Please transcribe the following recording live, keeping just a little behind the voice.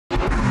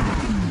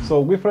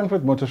So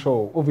kwi-Frankfurt Motor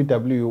Show,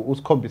 u-VW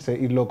usikhombise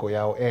ilogo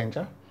yawo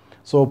entsha.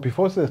 So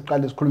before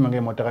siqale sikhuluma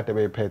ngemoto kade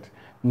beyiphethe,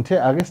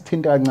 ngithe ake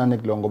sithinte kancane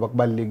kulo ngoba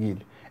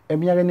kubalekile.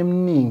 Eminyakeni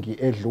eminingi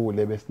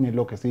edlule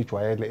besinelogo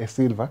esijwayele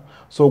esilver.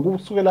 So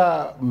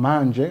kusukela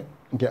manje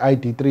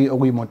nge-ID3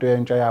 okuyimoto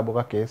entsha yabo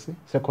kagesi,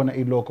 sekhona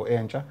ilogo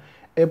entsha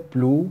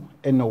eblue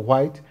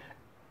eno-white.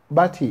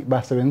 Bathi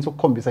basebenzisa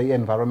ukukhombisa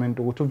i-environment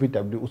ukuthi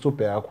u-VW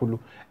usubheka kakhulu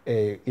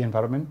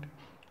i-environment.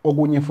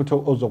 Okunye futhi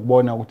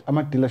ozokubona ukuthi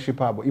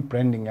ama-dealership abo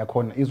i-branding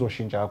yakhona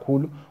izoshintsha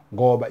kakhulu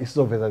ngoba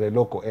isizoveza le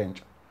logo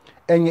entsha.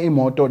 Enye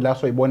imoto la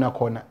soyibona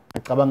khona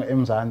icabanga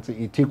emzansi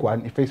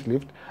i-Tiguan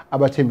i-facelift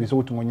abathembisa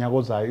ukuthi ngonyaka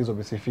ozayo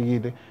izobe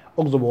sifikile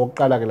okuzoba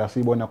oqala ke la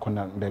siyibona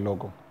khona le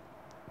logo.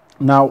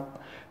 Now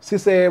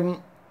sise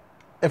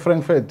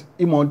eFrankfurt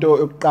imoto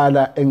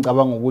yokuqala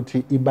engicabanga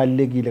ukuthi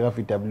ibalekile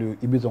ka-VW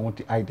ibizwa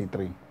ngokuthi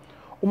ID3.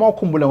 Uma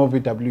ukhumbula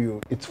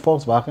ngo-VW it's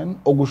Volkswagen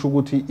okusho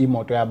ukuthi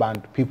imoto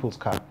yabantu, people's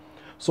car.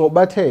 So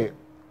bathe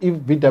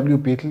i-VW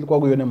Beetle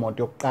kwakuyona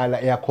imoto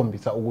yokuqala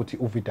eyakhombisa ukuthi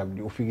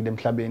u-VW ufikile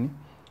emhlabeni.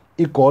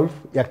 I-Golf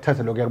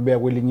yakuthatha lokho yakubeka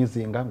kwelinye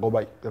izinga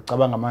ngoba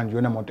yacabanga manje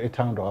yona moto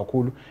ethandwa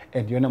kakhulu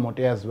and yona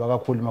moto eyaziwa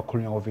kakhulu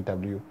makhulunywa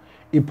ngo-VW.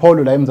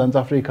 I-Polo la eMzansi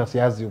Afrika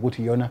siyazi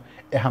ukuthi yona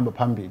ehamba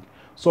phambili.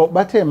 So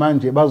bathe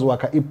manje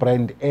bazokwakha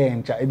i-brand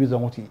entsha ebizwa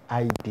ngokuthi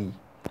i-ID.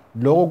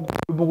 Lokho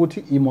kukhuluma ukuthi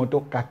imoto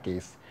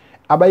kagesi.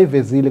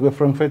 Abayivezile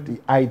kwe-Frankfurt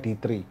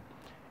i-ID3.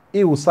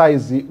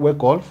 Iwusayizi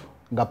we-Golf,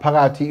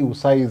 ngaphakathi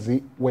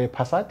iwusayizi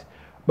we-Passat,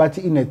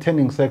 bathi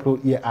ine-turning circle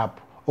ye-up.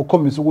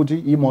 Okukhombisa ukuthi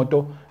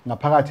imoto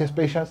ngaphakathi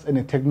spacious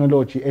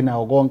ene-technology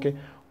enawo konke,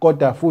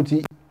 kodwa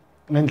futhi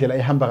ngendlela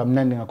ehamba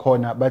kamnandi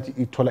ngakhona bathi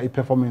ithola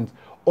i-performance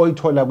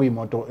oyithola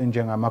kuyimoto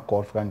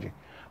enjengama-Golf kanje.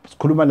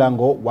 Sikhuluma la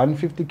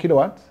ngo-150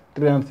 kilowatts,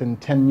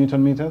 310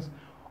 Newton meters.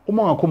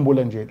 Uma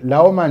ungakhumbula nje,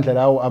 lawo mandla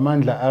lawo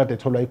amandla akade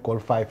etholwa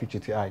i-Golf 5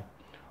 i-GTI.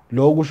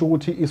 Lokho kusho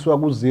ukuthi isuka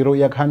ku-0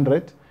 yak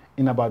 100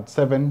 in about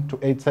 7 to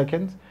 8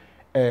 seconds.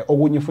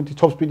 Okunye futhi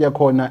top speed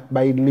yakhona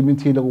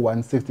bayilimitile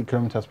ku-160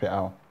 km per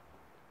hour.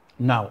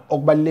 Now,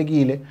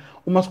 okubalekile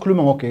uma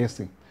sikhuluma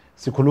ngogesi,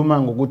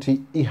 sikhuluma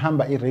ngokuthi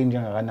ihamba i-range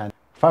engakanani.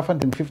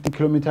 550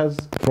 kilometers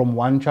from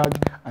one charge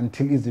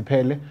until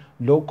iziphele.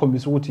 Lokho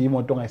khombisa ukuthi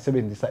imoto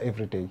ongayisebenzisa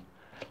every day.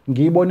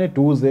 Ngiyibone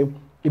eduze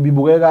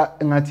ibibukeka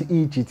engathi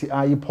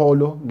i-GTI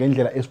Polo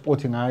ngendlela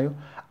esporti ngayo,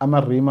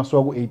 ama-rim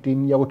asuka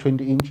ku-18 ya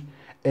ku-20 inch.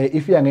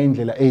 Ifika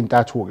ngendlela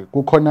eyintathu ke.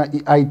 Kukhona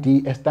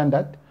i-ID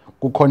standard,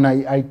 kukhona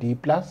i-ID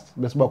plus,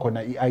 bese kuba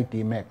khona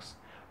i-ID max.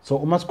 So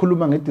uma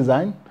sikhuluma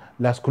nge-design,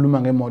 la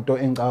sikhuluma ngemoto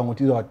engicabanga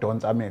ukuthi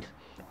izowadonsa amehlo.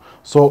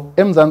 So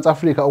eMzansi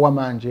Afrika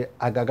okwamanje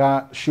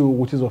akakashiwo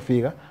ukuthi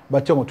izofika,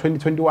 bathe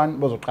ngo-2021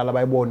 bazoqala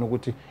bayibone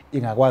ukuthi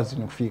ingakwazi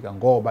ukufika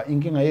ngoba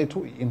inkinga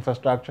yethu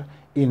i-infrastructure,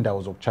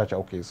 indawo zokucharge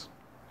ugesi.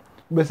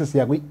 Bese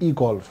siya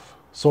kwi-e-Golf.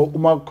 So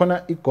uma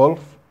khona i-Golf,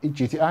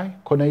 i-GTI,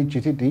 khona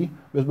i-GTD,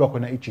 bese kuba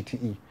khona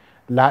i-GTE.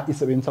 La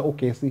isebenzisa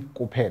ugesi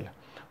kuphela.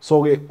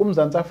 So ke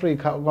uMzansi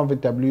Afrika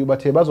kwa-VW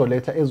bathe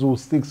bazoletha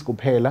eziwu-6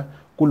 kuphela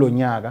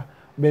kulonyaka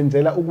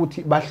benzela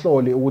ukuthi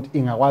bahlole ukuthi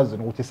ingakwazi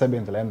ukuthi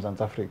isebenze la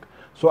eMzansi Afrika.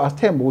 So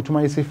asithembe ukuthi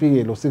uma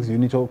isifike lo 6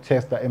 unit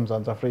okutesta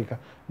eMzansi Afrika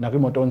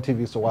nakwimoto on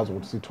TV sokwazi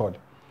ukuthi sithole.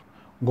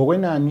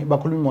 Ngokwenani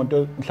bakhuluma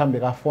imoto mhlambe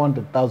ka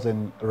 400,000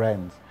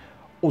 rands.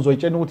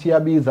 Uzoyitshena ukuthi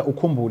iyabiza,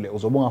 ukhumbule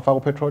uzobe ungafaka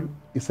upetrol,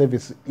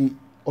 i-service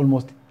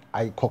almost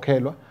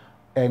ayikhokhelwa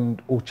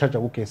and ucharge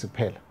ugesi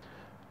kuphela.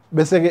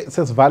 Bese ke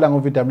sesivala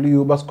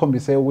ngo-VW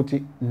basikhombise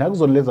ukuthi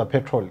nakuzoleza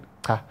petrol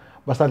cha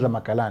basadla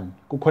magalani.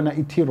 Kukhona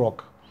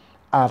i-T-Roc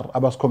R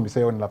abasikhombise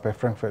yona lapha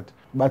eFrankfurt.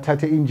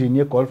 Bathathe engine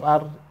ye-Golf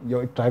R,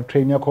 yo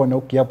drivetrain yakhona,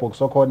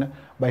 ugearbox wakhona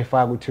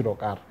bayifaka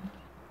ku-T-Roc R.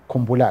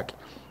 Khumbula ke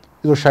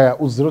izoshaya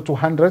u-0 to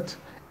 100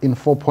 in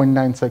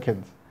 4.9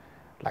 seconds.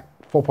 Like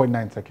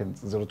 4.9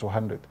 seconds 0 to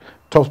 100.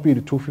 Top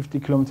speed 250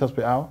 km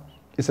per hour.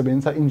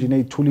 Isebenzisa engine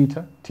eyi-2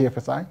 liter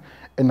TFSI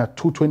and a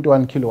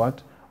 221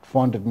 kilowatt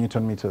 400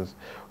 Newton meters.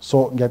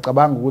 So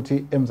ngiyacabanga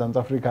ukuthi eMzansi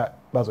Afrika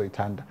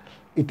bazoyithanda.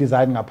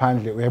 I-design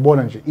ngaphandle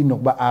uyayibona nje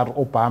inokuba R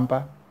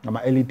obumper,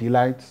 ama-LED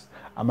lights,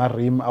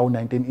 ama-rim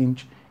awu-19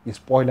 inch,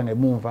 ispoiler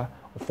ngemuva,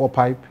 u-4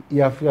 pipe,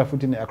 iyafika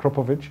futhi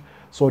ne-Acropovich.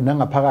 So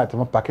nangaphakathi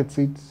ama-bucket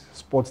seats,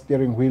 sport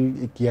steering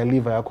wheel, i-gear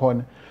lever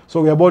yakhona.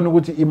 So uyabona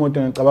ukuthi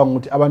imoto ngicabanga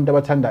ukuthi abantu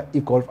abathanda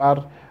i-Golf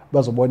R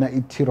bazobona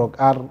i-T-Roc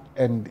R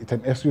and it's an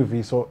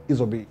SUV, so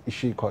izobe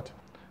ishikhotha.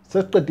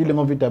 Sesiqedile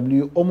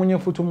ngo-VW, omunye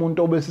futhi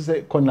umuntu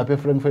obesise khona lapha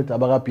eFrankfurt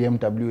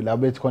abaka-BMW la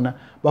bethi khona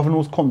bafuna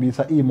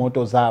ukusikhombisa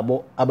iy'moto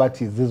zabo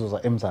abathi zizo za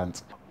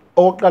eMzansi.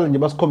 Okokuqala nje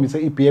basikhombise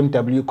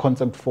i-BMW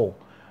Concept 4.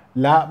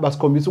 La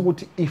basikhombisa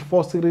ukuthi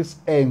i-4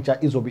 series entsha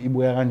izobe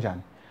ibuka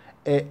kanjani.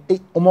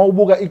 Uma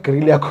ubuka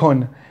i-grill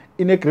yakhona,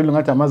 ine-grill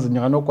ngathi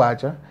amazinyo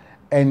kanogwaja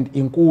and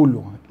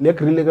inkulu. Le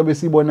grill ke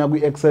besiyibona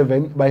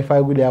kwi-X7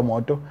 bayifaka kuleya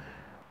moto.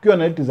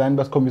 Kuyona i-design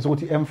basikhombisa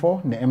ukuthi i-M4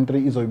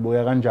 ne-M3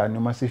 izoyibuka kanjani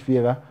uma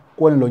sifika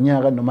kone lo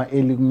nyaka noma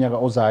early kunyaka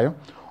ozayo.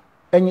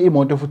 Enye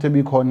imoto futhi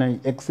ebikhona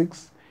i-X6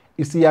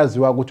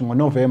 isiyaziwa ukuthi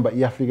ngoNovember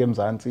iyafika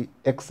eMzansi,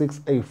 X6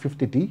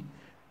 A50D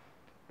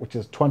which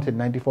is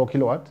 294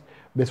 kilowatts,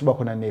 bese kuba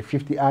khona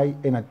ne-50i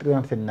ena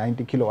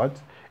 390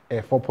 kilowatts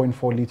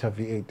 4.4 liter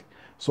V8.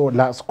 So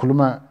la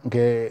sikhuluma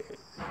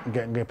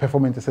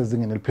nge-performance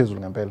esezingeni eliphezulu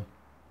ngempela.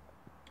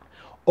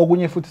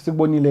 Okunye futhi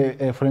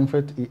sikubonile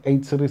Frankfurt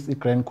i-8 series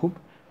i-Grand Coupe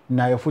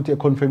nayo futhi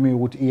econfirmiwe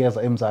ukuthi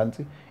iyeza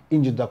eMzansi.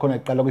 Engine zakhona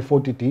iqala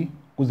kwi-40D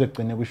kuze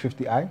kugcine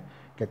kwi-50i.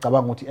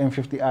 Ngiyacabanga ukuthi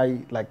M50i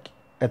like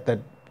at that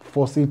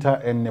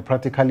 4-seater and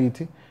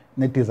ne-practicality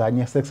ne-design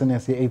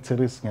ye-sexiness ye-8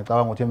 series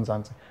ngiyacabanga ukuthi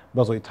eMzansi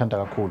bazoyithanda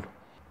kakhulu.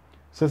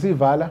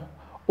 Sesivala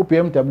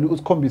uBMW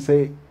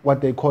usikhombise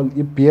what they call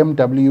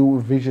i-BMW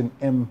Vision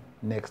M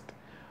Next.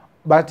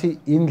 Bathi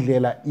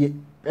indlela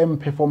i-M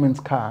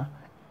performance car,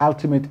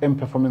 ultimate M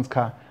performance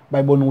car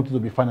bayibona ukuthi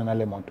izobifana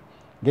nale moto.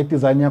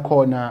 Nge-design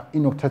yakhona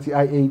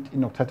inokuthatha i-i8,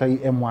 inokuthatha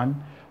i-M1.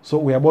 So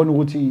uyabona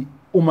ukuthi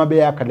uma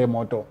beyakha le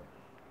moto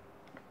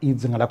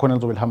izinga lakhona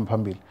lizobe lihamba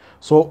phambili.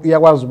 So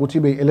iyakwazi ukuthi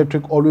ibe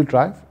electric all-wheel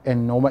drive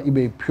and noma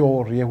ibe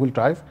pure rear-wheel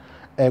drive.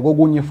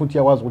 Kokunye futhi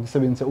iyakwazi ukuthi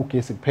isebenzise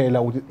ugesi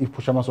kuphela ukuthi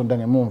iphushe amasonto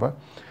ngemuva.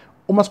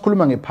 Uma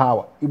sikhuluma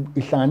ngepower,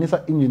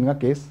 ihlanganisa engine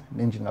kagesi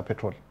ne-engine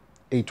kapetrol,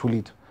 a2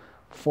 liter,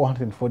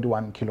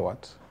 441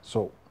 kilowatts.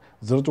 So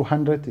 0 to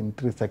 100 in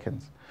 3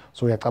 seconds.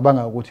 So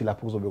uyacabanga ukuthi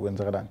lapho kuzobe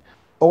kwenzakalani.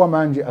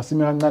 Okwamanje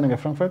asime kancane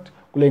ngeFrankfurt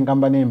kule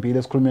inkampani ezimbili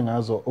esikhulume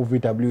ngazo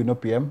uVW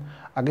noBM.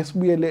 Ake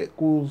sibuyele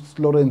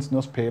kuLawrence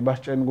noSiphe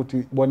basitshela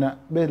ukuthi bona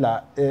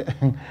bela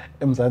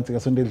eMzansi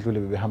ngesonto edlule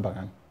bebehamba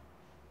ngani.